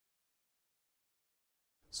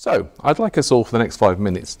So, I'd like us all for the next 5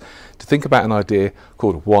 minutes to think about an idea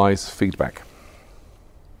called wise feedback.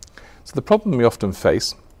 So the problem we often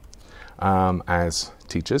face as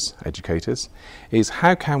teachers, educators, is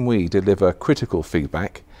how can we deliver critical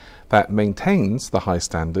feedback that maintains the high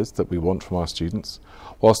standards that we want from our students,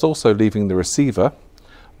 whilst also leaving the receiver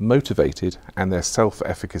motivated and their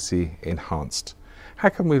self-efficacy enhanced. How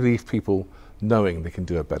can we leave people knowing they can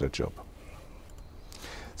do a better job?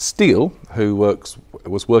 Steele, who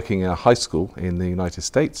was working in a high school in the United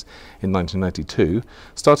States in 1992,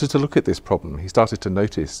 started to look at this problem. He started to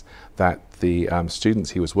notice that the students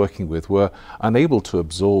he was working with were unable to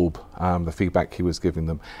absorb the feedback he was giving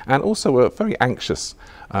them, and also were very anxious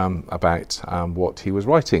about what he was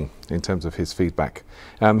writing in terms of his feedback.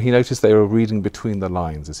 He noticed they were reading between the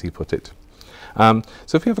lines, as he put it. So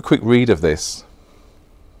if you have a quick read of this.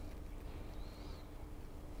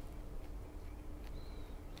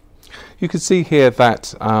 You can see here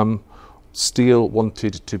that Steele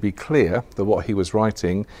wanted to be clear that what he was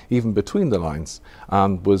writing, even between the lines,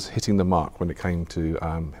 was hitting the mark when it came to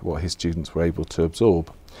what his students were able to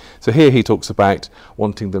absorb. So here he talks about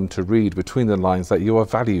wanting them to read between the lines that you are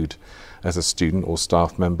valued as a student or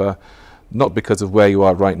staff member, not because of where you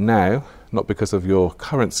are right now, not because of your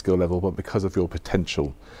current skill level, but because of your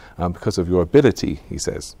potential, because of your ability, he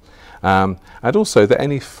says. And also that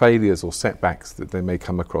any failures or setbacks that they may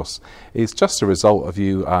come across is just a result of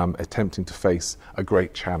you attempting to face a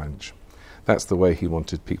great challenge. That's the way he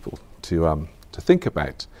wanted people to think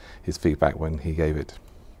about his feedback when he gave it.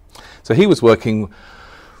 So he was working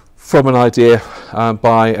from an idea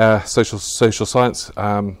by a social science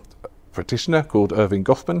practitioner called Erving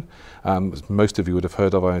Goffman, most of you would have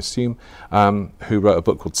heard of, I assume, who wrote a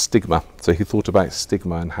book called Stigma. So he thought about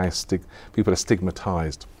stigma and how people are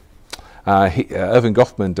stigmatized. Erving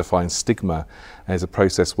Goffman defines stigma as a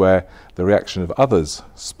process where the reaction of others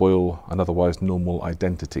spoil an otherwise normal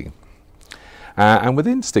identity. And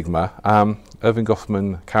within stigma, Erving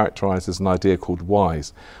Goffman characterizes an idea called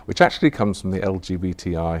WISE, which actually comes from the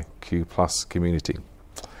LGBTIQ+ community.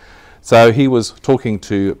 So he was talking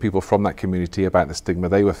to people from that community about the stigma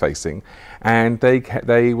they were facing, and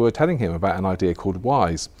they were telling him about an idea called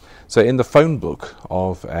WISE. So in the phone book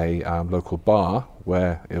of a local bar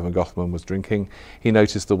where Erving Goffman was drinking, he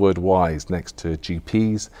noticed the word WISE next to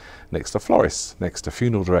GPs, next to florists, next to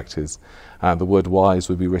funeral directors. The word WISE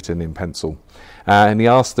would be written in pencil. And he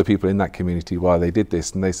asked the people in that community why they did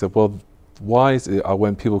this, and they said, well, WISE are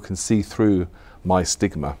when people can see through my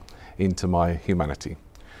stigma into my humanity.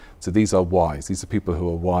 So these are wise. These are people who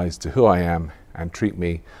are wise to who I am and treat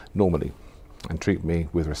me normally and treat me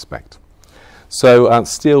with respect. So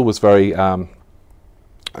Steele was very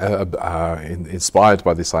inspired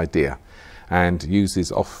by this idea and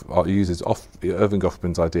uses Erving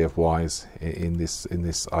Goffman's idea of wise in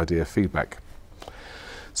this idea of feedback.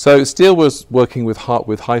 So Steele was working with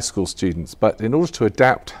high school students, but in order to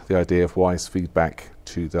adapt the idea of wise feedback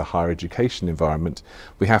to the higher education environment,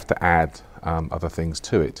 we have to add other things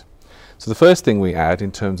to it. So the first thing we add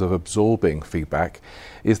in terms of absorbing feedback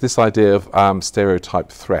is this idea of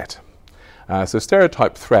stereotype threat. So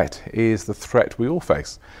stereotype threat is the threat we all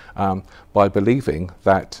face by believing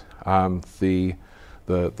that the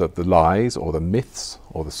lies or the myths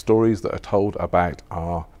or the stories that are told about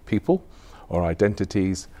our people or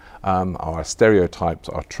identities, our stereotypes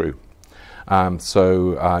are true.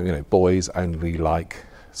 Boys only like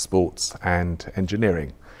sports and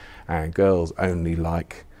engineering, and girls only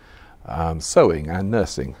like sewing and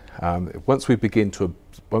nursing. Once we begin to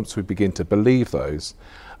believe those,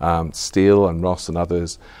 Steele and Ross and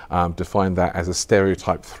others define that as a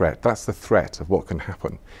stereotype threat. That's the threat of what can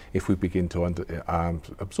happen if we begin to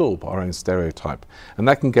absorb our own stereotype, and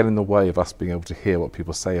that can get in the way of us being able to hear what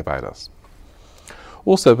people say about us.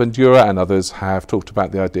 Also, Bandura and others have talked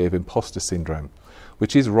about the idea of imposter syndrome,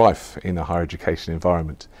 which is rife in a higher education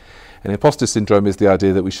environment. And imposter syndrome is the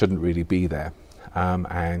idea that we shouldn't really be there.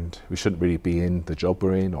 And we shouldn't really be in the job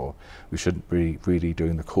we're in, or we shouldn't be really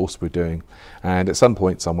doing the course we're doing. And at some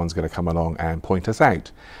point, someone's going to come along and point us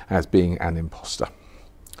out as being an imposter.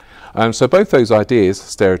 So both those ideas,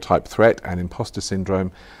 stereotype threat and imposter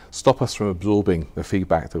syndrome, stop us from absorbing the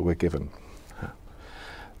feedback that we're given.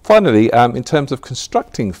 Finally, in terms of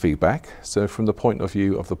constructing feedback, so from the point of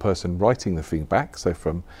view of the person writing the feedback, so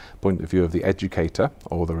from the point of view of the educator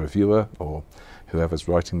or the reviewer or whoever's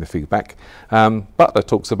writing the feedback, Butler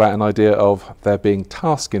talks about an idea of there being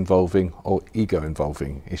task-involving or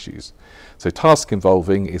ego-involving issues. So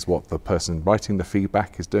task-involving is what the person writing the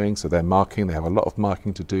feedback is doing, so they're marking, they have a lot of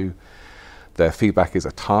marking to do. Their feedback is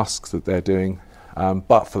a task that they're doing,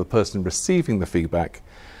 but for the person receiving the feedback,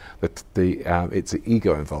 that it's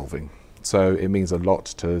ego involving. So it means a lot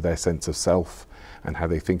to their sense of self and how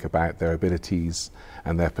they think about their abilities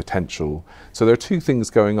and their potential. So there are two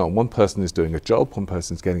things going on. One person is doing a job, one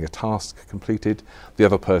person is getting a task completed, the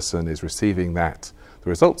other person is receiving the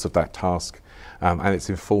results of that task, and it's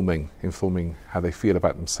informing how they feel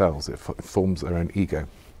about themselves. It informs their own ego.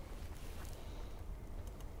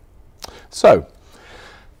 So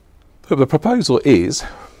the proposal is,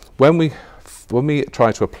 when we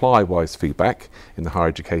try to apply WISE feedback in the higher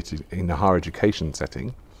education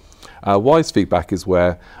setting, WISE feedback is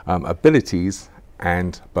where abilities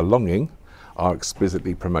and belonging are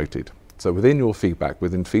explicitly promoted. So within feedback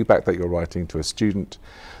that you're writing to a student,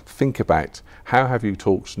 think about how have you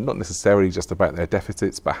talked, not necessarily just about their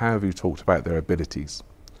deficits, but how have you talked about their abilities.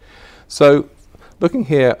 So looking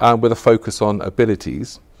here with a focus on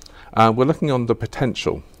abilities, we're looking on the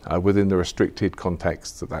potential within the restricted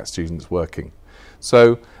context that student's working.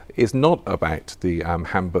 So it's not about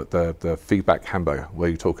the feedback hamburger where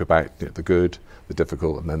you talk about the good, the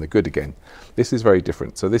difficult, and then the good again. This is very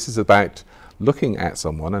different. So this is about looking at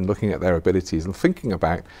someone and looking at their abilities and thinking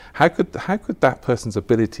about how could that person's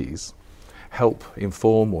abilities help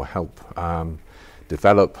inform or help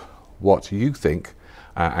develop what you think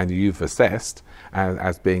and you've assessed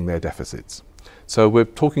as being their deficits. So we're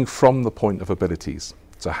talking from the point of abilities.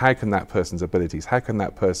 So how can that person's abilities, how can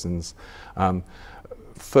that person's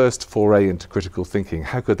first foray into critical thinking,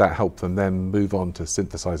 how could that help them then move on to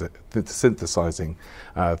synthesizing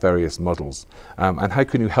various models? And how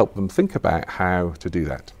can you help them think about how to do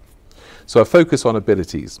that? So a focus on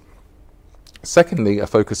abilities. Secondly, a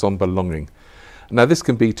focus on belonging. Now this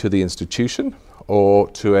can be to the institution or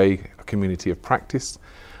to a community of practice.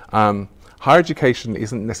 Higher education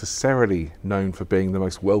isn't necessarily known for being the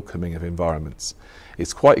most welcoming of environments.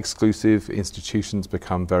 It's quite exclusive. Institutions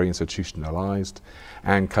become very institutionalized,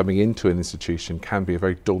 and coming into an institution can be a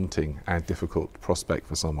very daunting and difficult prospect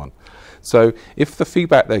for someone. So if the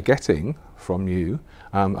feedback they're getting from you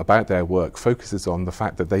about their work focuses on the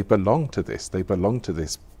fact that they belong to this,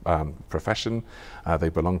 profession, they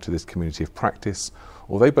belong to this community of practice,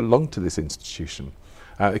 or they belong to this institution,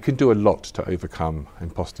 it can do a lot to overcome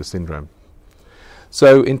imposter syndrome.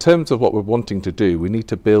 So in terms of what we're wanting to do, we need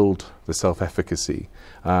to build the self-efficacy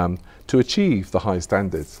to achieve the high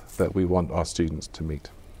standards that we want our students to meet.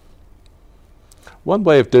 One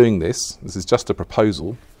way of doing this is just a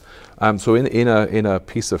proposal. So in a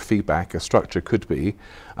piece of feedback, a structure could be,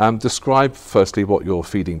 describe firstly what you're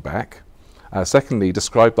feeding back. Secondly,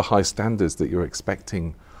 describe the high standards that you're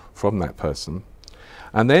expecting from that person.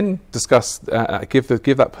 And then discuss, give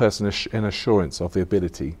that person an assurance of the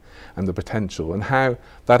ability and the potential and how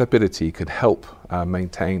that ability could help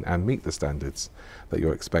maintain and meet the standards that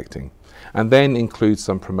you're expecting. And then include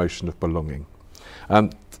some promotion of belonging.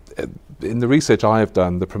 In the research I have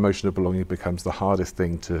done, the promotion of belonging becomes the hardest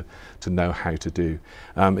thing to know how to do.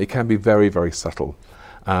 It can be very, very subtle.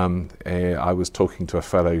 I was talking to a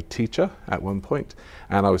fellow teacher at one point,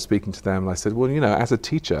 and I was speaking to them and I said, well, you know, as a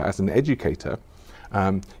teacher, as an educator,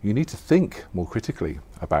 you need to think more critically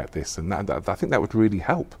about this, and I think that would really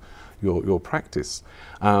help your practice.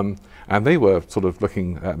 And they were sort of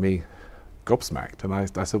looking at me gobsmacked, and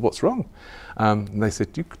I said, what's wrong? And they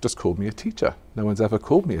said, you just called me a teacher. No one's ever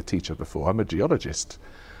called me a teacher before. I'm a geologist.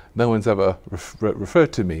 No one's ever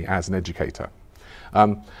referred to me as an educator.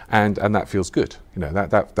 And that feels good. You know,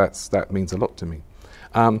 that means a lot to me.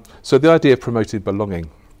 So the idea of promoted belonging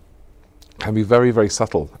can be very, very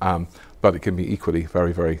subtle, but it can be equally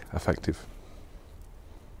very, very effective.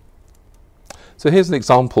 So here's an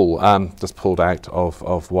example just pulled out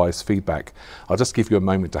of WISE feedback. I'll just give you a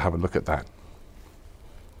moment to have a look at that.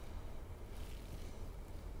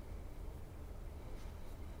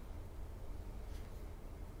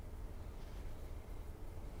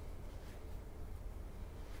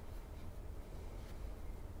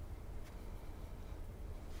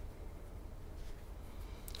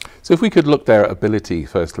 So if we could look there at ability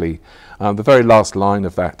firstly, the very last line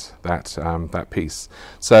of that piece.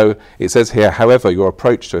 So it says here, however, your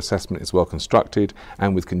approach to assessment is well constructed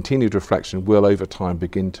and with continued reflection will over time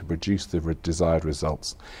begin to produce the desired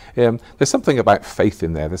results. There's something about faith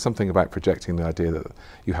in there. There's something about projecting the idea that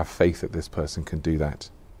you have faith that this person can do that.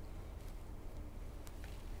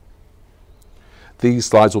 These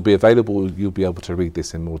slides will be available. You'll be able to read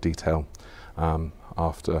this in more detail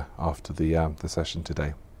after the session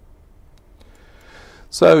today.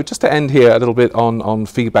 So just to end here a little bit on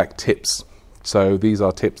feedback tips. So these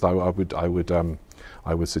are tips I would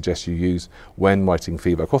suggest you use when writing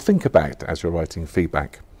feedback, or think about as you're writing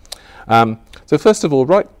feedback. So first of all,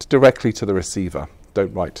 write directly to the receiver.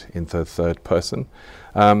 Don't write in the third person.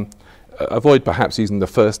 Avoid perhaps using the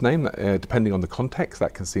first name, depending on the context,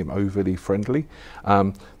 that can seem overly friendly.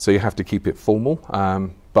 So you have to keep it formal,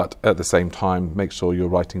 but at the same time, make sure you're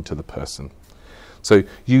writing to the person. So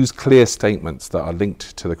use clear statements that are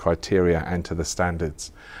linked to the criteria and to the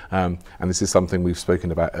standards. And this is something we've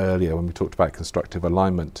spoken about earlier when we talked about constructive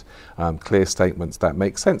alignment. Clear statements that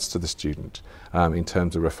make sense to the student in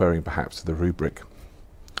terms of referring perhaps to the rubric.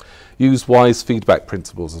 Use wise feedback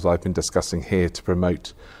principles, as I've been discussing here, to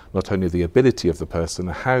promote not only the ability of the person,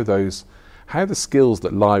 how the skills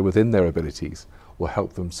that lie within their abilities will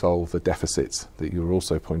help them solve the deficits that you're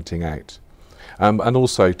also pointing out. And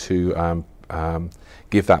also to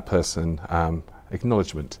give that person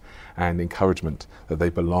acknowledgement and encouragement that they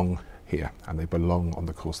belong here and they belong on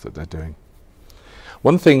the course that they're doing.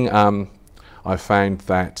 One thing I've found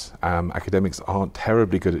that academics aren't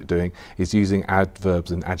terribly good at doing is using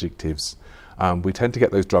adverbs and adjectives. We tend to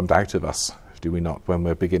get those drummed out of us, do we not, when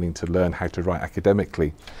we're beginning to learn how to write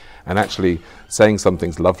academically. And actually saying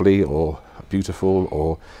something's lovely or beautiful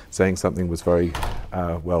or saying something was very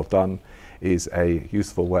well done is a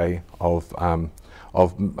useful way of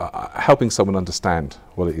helping someone understand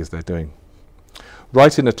what it is they're doing.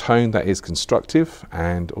 Write in a tone that is constructive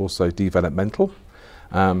and also developmental.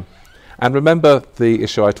 And remember the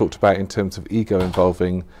issue I talked about in terms of ego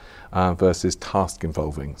involving versus task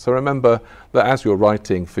involving. So remember that as you're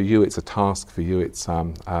writing, for you it's a task, for you it's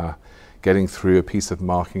getting through a piece of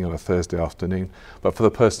marking on a Thursday afternoon, but for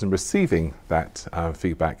the person receiving that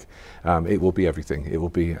feedback, it will be everything. It will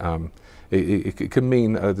be, it can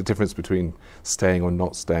mean the difference between staying or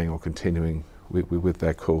not staying or continuing with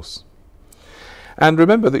their course. And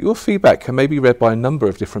remember that your feedback can maybe be read by a number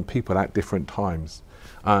of different people at different times.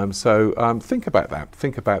 So think about that.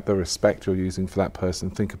 Think about the respect you're using for that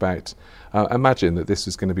person. Think about, imagine that this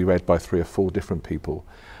is going to be read by 3 or 4 different people,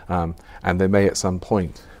 and they may at some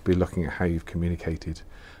point be looking at how you've communicated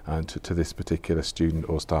to this particular student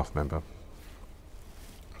or staff member.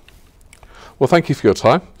 Well, thank you for your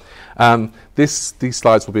time. These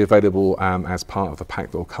slides will be available as part of the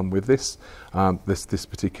pack that will come with this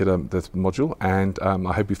particular module, and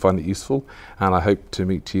I hope you find it useful, and I hope to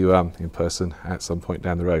meet you in person at some point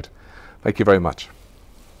down the road. Thank you very much.